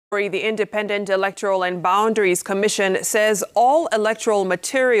The Independent Electoral and Boundaries Commission says all electoral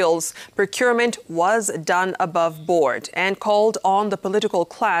materials procurement was done above board and called on the political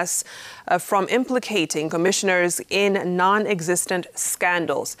class from implicating commissioners in non-existent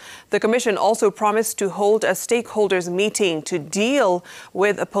scandals. The commission also promised to hold a stakeholders meeting to deal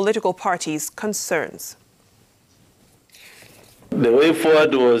with a political party's concerns. The way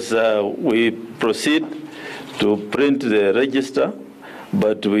forward was we proceed to print the register,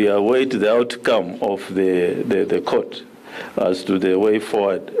 but we await the outcome of the court as to the way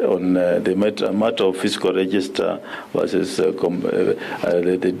forward on the matter of fiscal register versus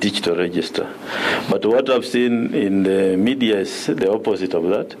the digital register. But what I've seen in the media is the opposite of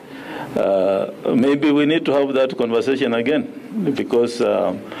that. Maybe we need to have that conversation again, because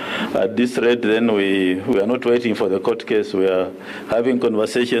at this rate, then we are not waiting for the court case. We are having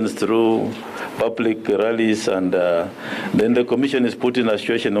conversations through public rallies, and then the commission is put in a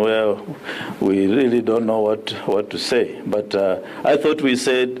situation where we really don't know what to say. But I thought we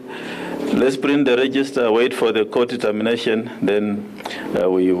said, let's print the register, wait for the court determination, then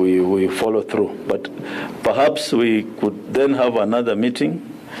we follow through. But perhaps we could then have another meeting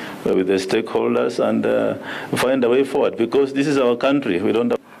with the stakeholders and find a way forward, because this is our country. We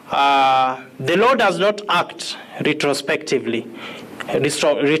don't have the law does not act retrospectively.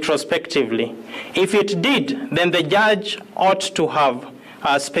 If it did, then the judge ought to have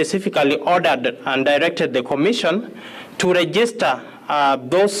specifically ordered and directed the commission to register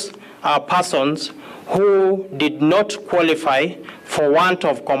those persons who did not qualify for want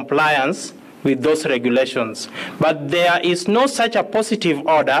of compliance with those regulations. But there is no such a positive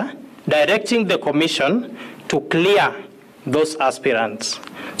order directing the commission to clear those aspirants.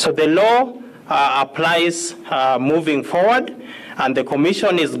 So the law applies moving forward, and the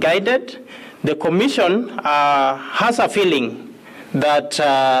commission is guided. The commission has a feeling that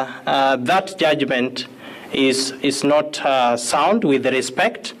that judgment is not sound with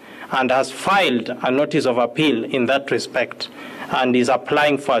respect, and has filed a notice of appeal in that respect, and is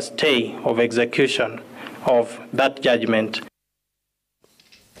applying for a stay of execution of that judgment.